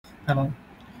Hello,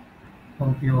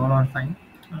 hope you all are fine.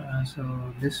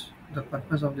 The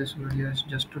purpose of this video is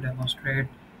just to demonstrate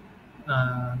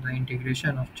the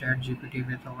integration of ChatGPT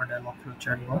with our Dialogflow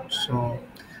chatbot. So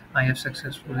I have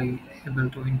successfully able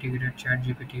to integrate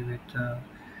ChatGPT with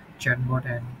chatbot,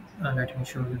 and let me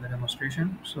show you the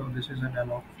demonstration. So this is a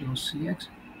Dialogflow CX,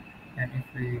 and if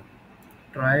we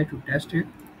try to test it,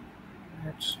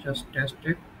 let's just test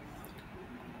it.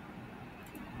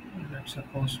 Let's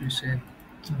suppose we say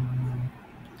um,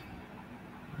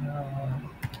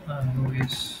 who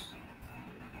is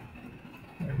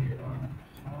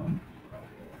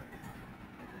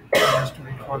just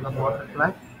wait for the bot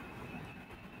reply.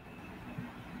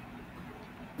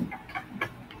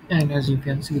 And as you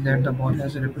can see that the bot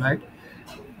has replied,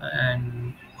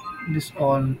 and this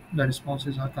all the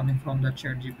responses are coming from the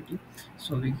chat gpt.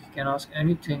 So we can ask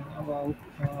anything about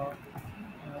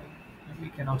we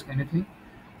can ask anything.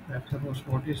 Let's suppose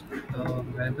what is the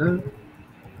weather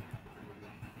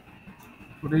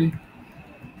today.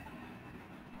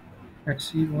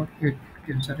 Let's see what it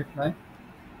gives a reply.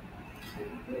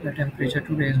 The temperature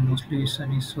today is mostly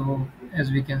sunny, so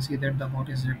as we can see that the bot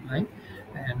is replying.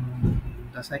 And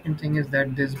the second thing is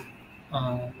that this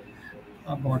uh,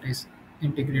 bot is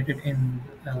integrated in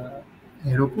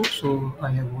Heroku. So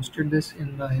I have hosted this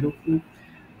in the Heroku,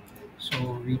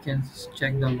 so we can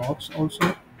check the logs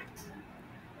also.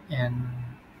 And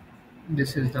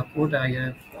this is the code I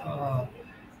have.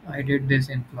 I did this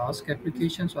in Flask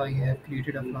application, so I have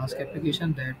created a Flask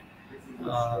application that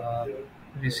uh,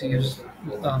 receives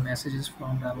messages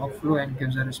from Dialogflow and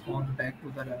gives a response back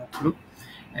to the Dialogflow.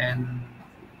 And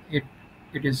it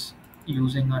it is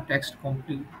using a text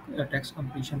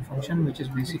completion function, which is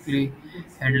basically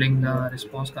handling the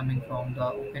response coming from the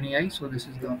OpenAI. So this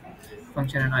is the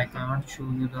function, and I can't show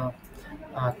you the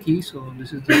key. So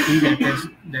this is the key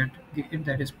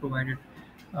that is provided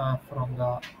from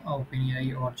the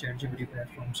OpenAI or ChatGPT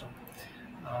platform. So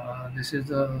this is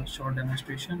the short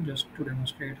demonstration just to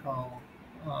demonstrate how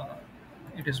uh,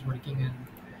 it is working,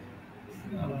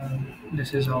 and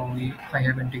this is how I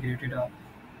have integrated a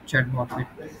chatbot with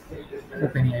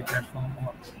OpenAI platform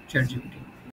or ChatGPT.